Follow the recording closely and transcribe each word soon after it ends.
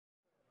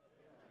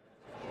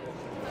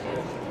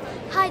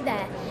Hi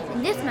there.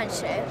 In this month's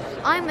show,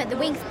 I'm at the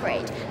Wings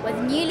Parade, where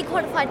the newly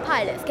qualified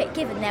pilots get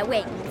given their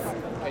wings.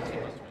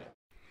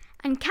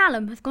 And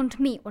Callum has gone to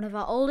meet one of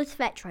our oldest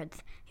veterans,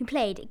 who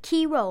played a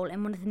key role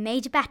in one of the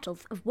major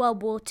battles of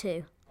World War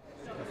II.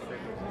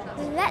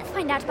 Let's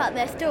find out about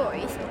their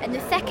stories in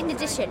the second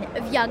edition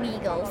of Young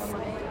Eagles.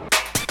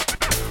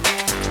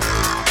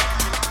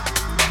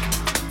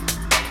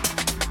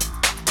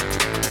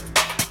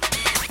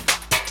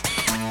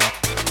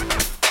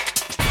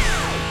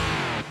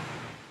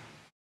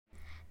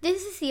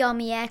 This is the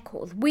Army Air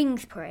Corps'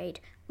 Wings Parade,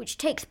 which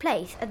takes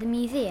place at the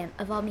Museum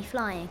of Army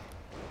Flying.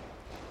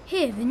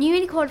 Here, the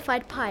newly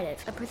qualified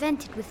pilots are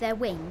presented with their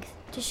wings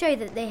to show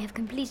that they have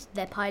completed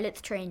their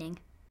pilot's training.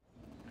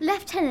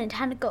 Lieutenant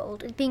Hannah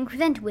Gold is being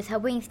presented with her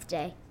wings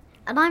today,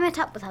 and I met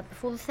up with her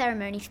before the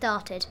ceremony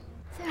started.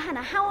 So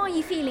Hannah, how are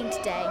you feeling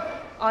today?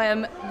 I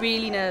am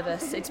really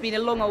nervous. It's been a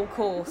long old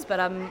course, but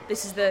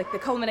this is the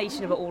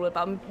culmination of it all, but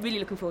I'm really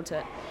looking forward to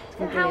it.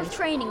 So how was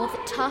training? Was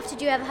it tough?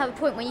 Did you ever have a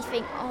point when you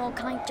think, oh,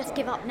 can I just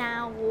give up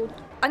now? Or...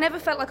 I never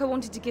felt like I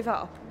wanted to give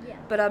up,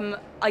 but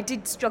I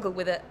did struggle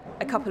with it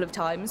a couple of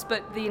times,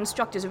 but the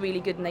instructors are really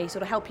good and they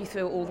sort of help you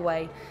through it all the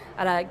way.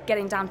 And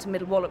getting down to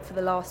Middle Wallop for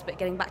the last bit,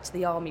 getting back to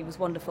the Army was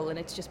wonderful, and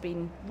it's just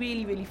been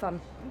really, really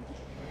fun.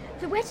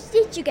 So where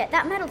did you get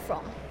that medal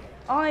from?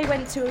 I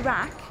went to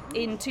Iraq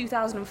in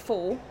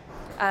 2004,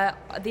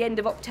 at the end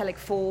of Optelic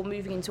 4,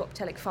 moving into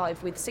Optelic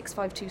 5 with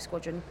 652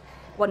 Squadron,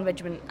 1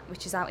 Regiment,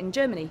 which is out in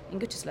Germany, in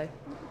Gütersloh.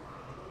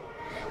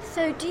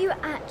 So do you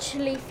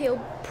actually feel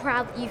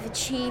proud that you've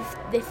achieved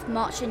this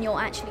much and you're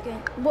actually going...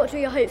 What are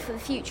your hopes for the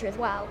future as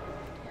well?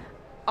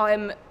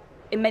 I'm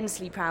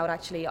immensely proud,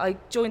 actually. I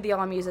joined the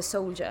Army as a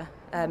soldier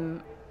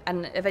and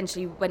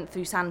eventually went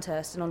through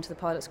Sandhurst and onto the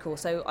pilot's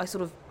course, so I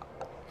sort of...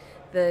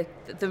 The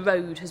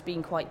road has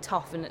been quite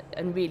tough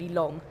and really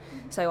long,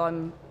 so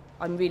I'm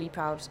really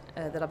proud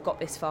that I've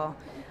got this far.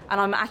 And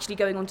I'm actually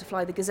going on to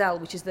fly the Gazelle,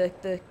 which is the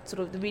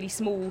sort of the really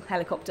small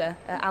helicopter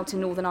out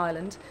in Northern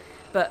Ireland.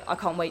 But I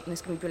can't wait, and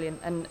it's going to be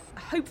brilliant. And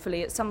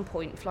hopefully at some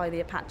point fly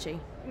the Apache,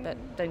 but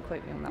don't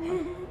quote me on that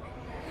one.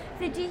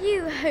 So do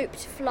you hope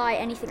to fly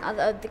anything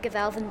other than the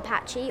Gazelles and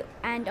Apache?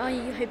 And are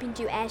you hoping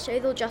to do air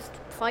shows or just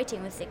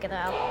fighting with the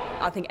Gazelle?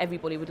 I think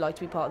everybody would like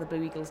to be part of the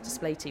Blue Eagles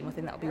display team. I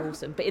think that would be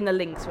awesome. But in the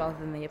Lynx rather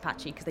than the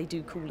Apache, because they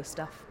do cooler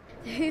stuff.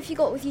 Who have you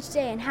got with you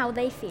today and how are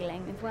they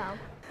feeling as well?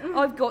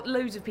 I've got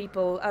loads of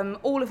people,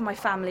 all of my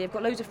family. I've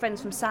got loads of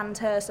friends from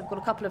Sandhurst. I've got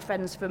a couple of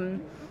friends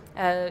from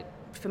a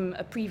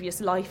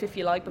previous life, if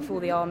you like, before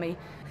the Army.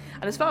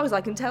 And as far as I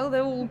can tell,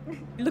 they're all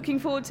looking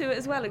forward to it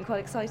as well and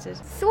quite excited.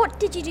 So what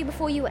did you do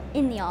before you were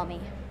in the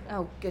Army?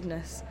 Oh,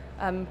 goodness.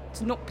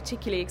 It's not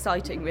particularly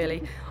exciting,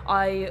 really.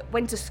 I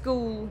went to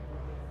school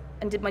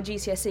and did my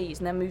GCSEs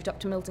and then moved up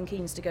to Milton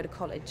Keynes to go to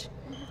college.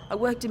 I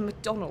worked in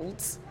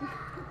McDonald's,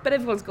 but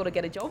everyone's got to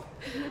get a job.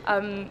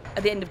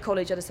 At the end of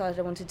college, I decided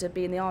I wanted to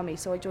be in the Army,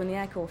 so I joined the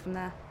Air Corps from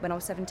there when I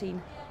was 17.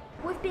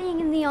 Was being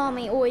in the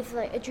Army always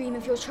like a dream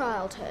of your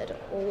childhood,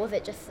 or was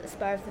it just a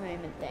spur of the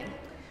moment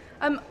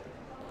thing?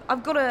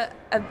 I've got a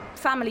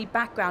family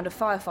background of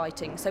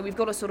firefighting, so we've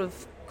got a sort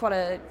of quite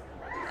a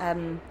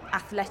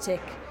athletic,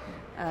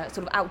 sort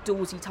of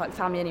outdoorsy type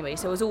family anyway,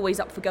 so I was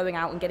always up for going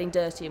out and getting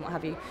dirty and what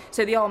have you.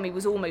 So the Army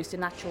was almost a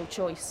natural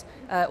choice,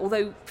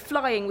 although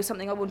flying was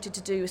something I wanted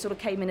to do. It sort of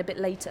came in a bit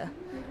later,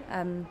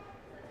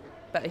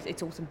 but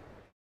it's awesome.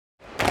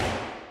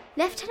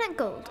 Lieutenant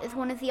Gold is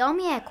one of the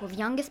Army Air Corps'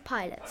 youngest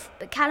pilots,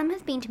 but Callum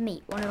has been to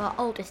meet one of our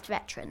oldest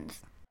veterans.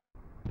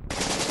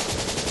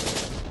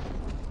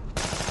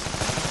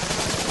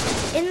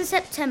 In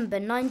September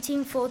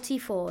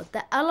 1944,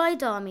 the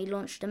Allied Army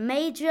launched a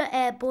major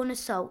airborne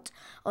assault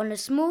on a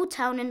small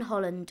town in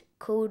Holland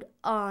called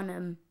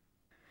Arnhem.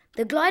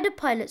 The glider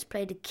pilots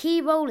played a key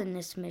role in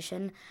this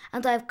mission,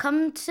 and I have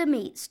come to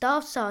meet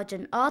Staff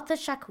Sergeant Arthur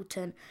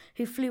Shackleton,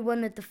 who flew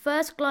one of the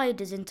first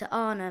gliders into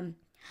Arnhem.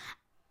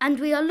 And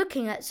we are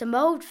looking at some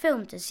old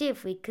film to see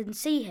if we can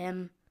see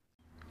him.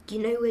 Do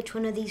you know which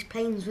one of these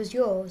planes was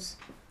yours?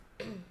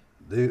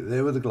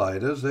 They were the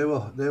gliders, they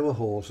were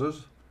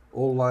horses,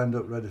 all lined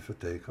up ready for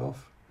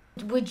takeoff.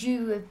 Would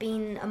you have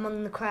been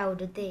among the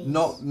crowd of these?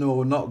 Not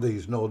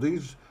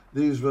these.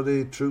 These were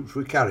the troops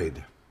we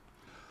carried.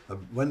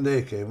 When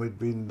they came, we'd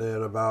been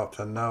there about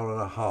an hour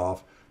and a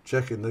half,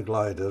 checking the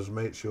gliders,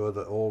 make sure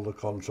that all the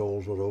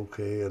controls were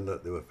okay and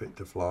that they were fit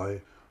to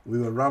fly. We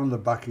were round the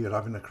back here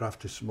having a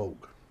crafty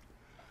smoke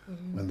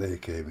when they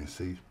came, you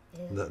see.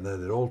 Yeah.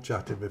 They'd all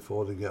chatted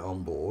before they get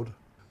on board.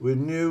 We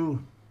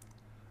knew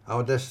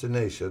our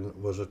destination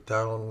was a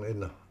town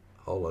in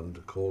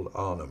Holland called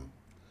Arnhem.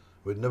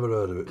 We'd never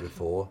heard of it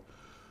before,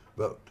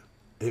 but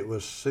it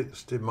was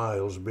 60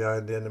 miles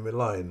behind the enemy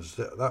lines.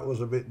 That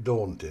was a bit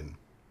daunting.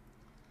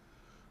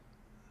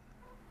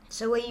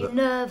 So were you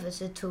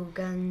nervous at all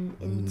going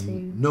into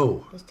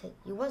No. this take?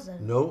 You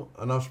wasn't? No,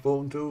 and I've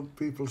spoken to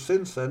people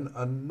since then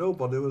and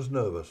nobody was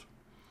nervous.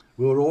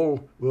 We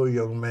were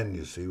young men,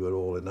 you see, we were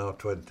all in our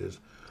 20s.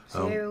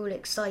 So you're all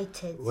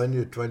excited? When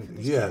you're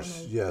 20,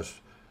 yes.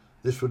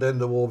 This would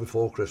end the war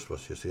before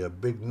Christmas, you see, a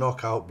big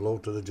knockout blow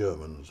to the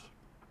Germans.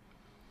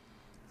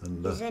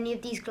 And Is any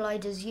of these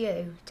gliders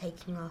you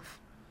taking off?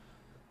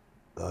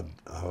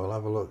 I'll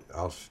have a look.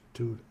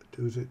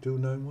 Is it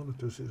 291 or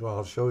 261?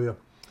 I'll show you.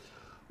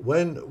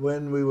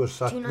 When we were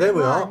sat, there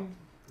we are. 291.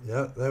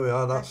 Yeah, there we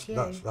are. That's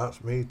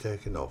That's me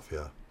taking off.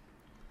 Yeah,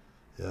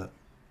 yeah.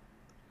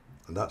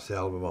 And that's the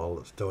Albemarle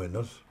that's towing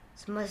us.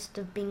 So it must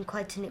have been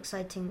quite an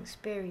exciting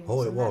experience.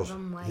 Oh, it on was. That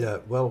runway. Yeah.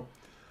 Well,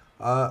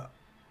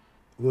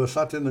 we were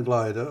sat in the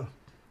glider.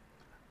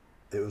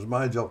 It was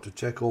my job to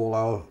check all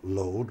our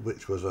load,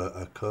 which was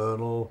a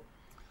colonel,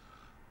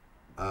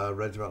 a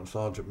regimental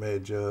sergeant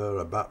major,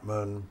 a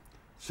batman,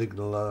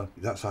 signaller.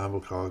 That's a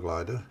Hamilcar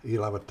glider.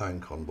 He'll have a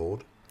tank on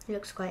board. It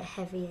looks quite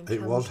heavy and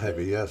It was chunky.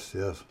 heavy, yes,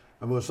 yes.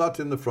 And we were sat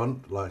in the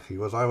front like he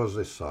was. I was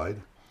this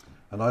side.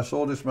 And I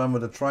saw this man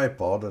with a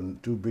tripod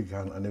and two big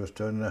hands, and he was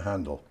turning a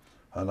handle.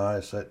 And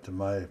I said to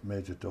my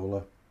Major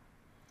Tola,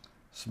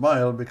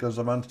 smile, because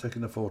the man's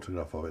taking a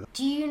photograph of it.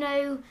 Do you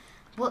know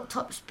what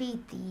top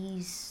speed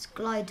these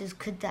gliders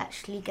could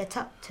actually get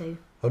up to?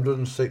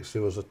 160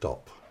 was the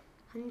top.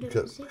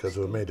 160? Because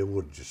they were made of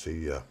wood, you see,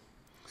 yeah.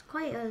 It's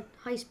quite a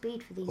high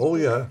speed for these. Oh,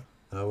 big- yeah.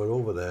 Now we're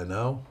over there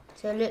now.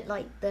 So it looked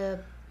like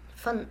the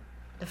front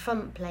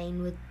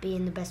plane would be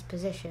in the best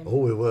position. Oh,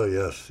 we were,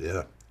 yes,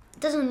 yeah. It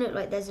doesn't look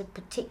like there's a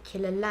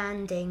particular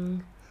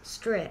landing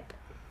strip.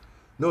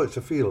 No, it's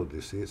a field,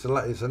 you see. It's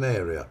an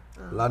area.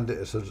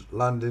 It's a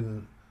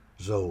landing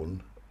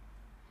zone.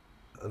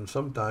 And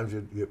sometimes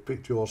you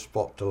picked your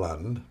spot to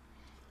land,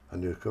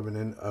 and you're coming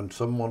in, and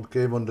someone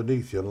came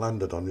underneath you and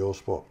landed on your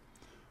spot.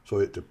 So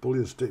you had to pull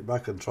your stick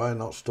back and try and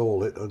not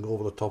stall it and go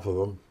over the top of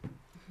them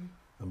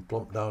and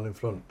plump down in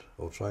front,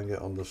 or try and get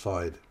on the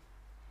side.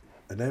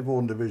 An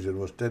airborne division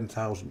was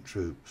 10,000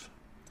 troops.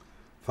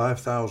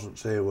 5,000,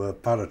 say, were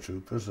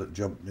paratroopers that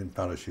jumped in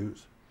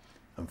parachutes,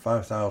 and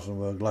 5,000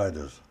 were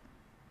gliders.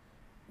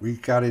 We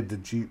carried the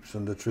jeeps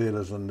and the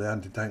trailers and the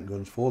anti-tank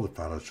guns for the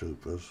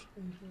paratroopers,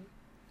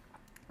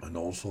 and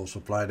also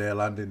supplied air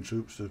landing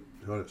troops,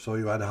 so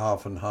you had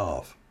half and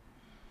half.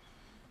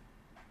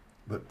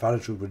 But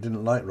paratroopers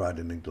didn't like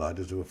riding in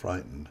gliders, they were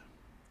frightened.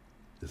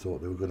 They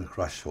thought they were going to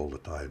crash all the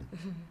time.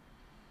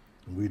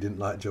 And we didn't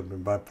like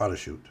jumping by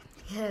parachute.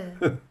 Yeah.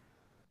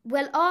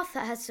 Well, Arthur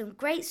has some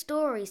great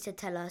stories to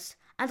tell us,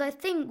 and I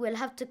think we'll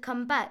have to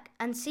come back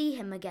and see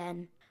him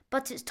again.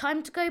 But it's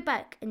time to go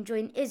back and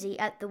join Izzy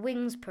at the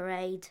Wings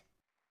Parade.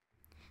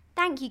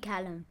 Thank you,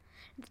 Callum.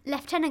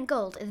 Lieutenant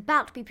Gold is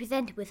about to be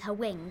presented with her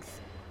wings.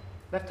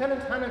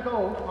 Lieutenant Hannah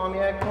Gold, Army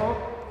Air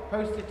Corps,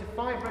 posted to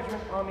 5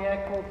 Regiment Army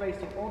Air Corps based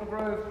in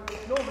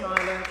Aldergrove, Northern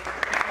Ireland.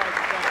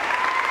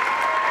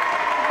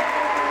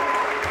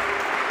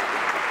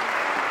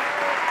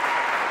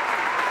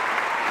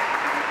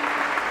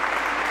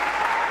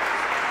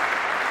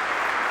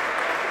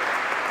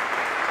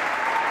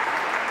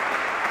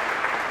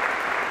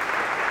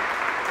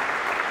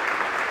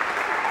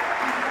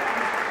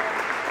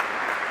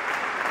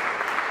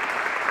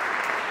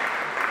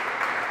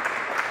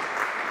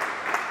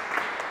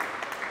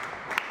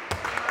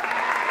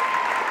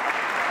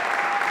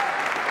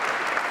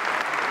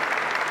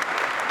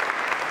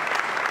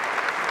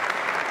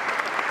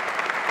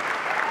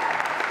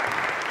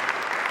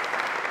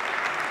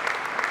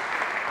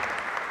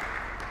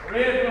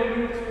 Rear will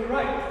move to the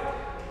right.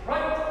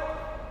 Right,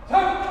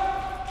 turn!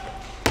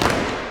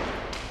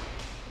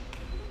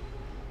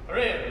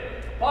 Rear,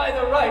 by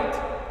the right.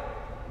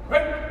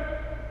 Quick,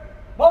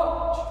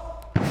 march!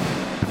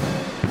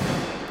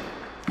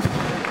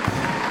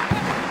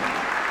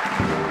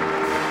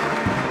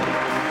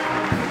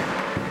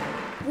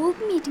 We'll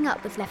be meeting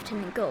up with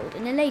Lieutenant Gold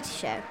in a later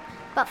show,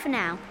 but for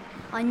now,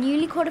 our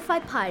newly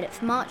qualified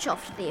pilots march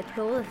off to the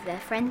applause of their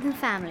friends and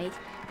families,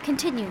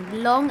 continuing the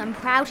long and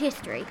proud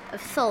history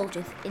of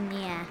soldiers in the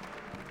air.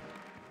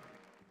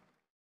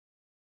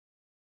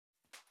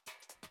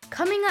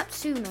 Coming up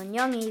soon on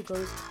Young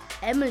Eagles,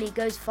 Emily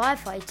goes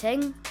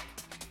firefighting,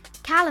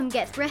 Callum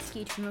gets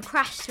rescued from a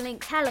crashed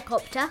Lynx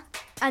helicopter,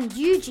 and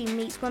Eugene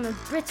meets one of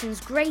Britain's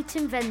great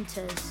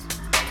inventors.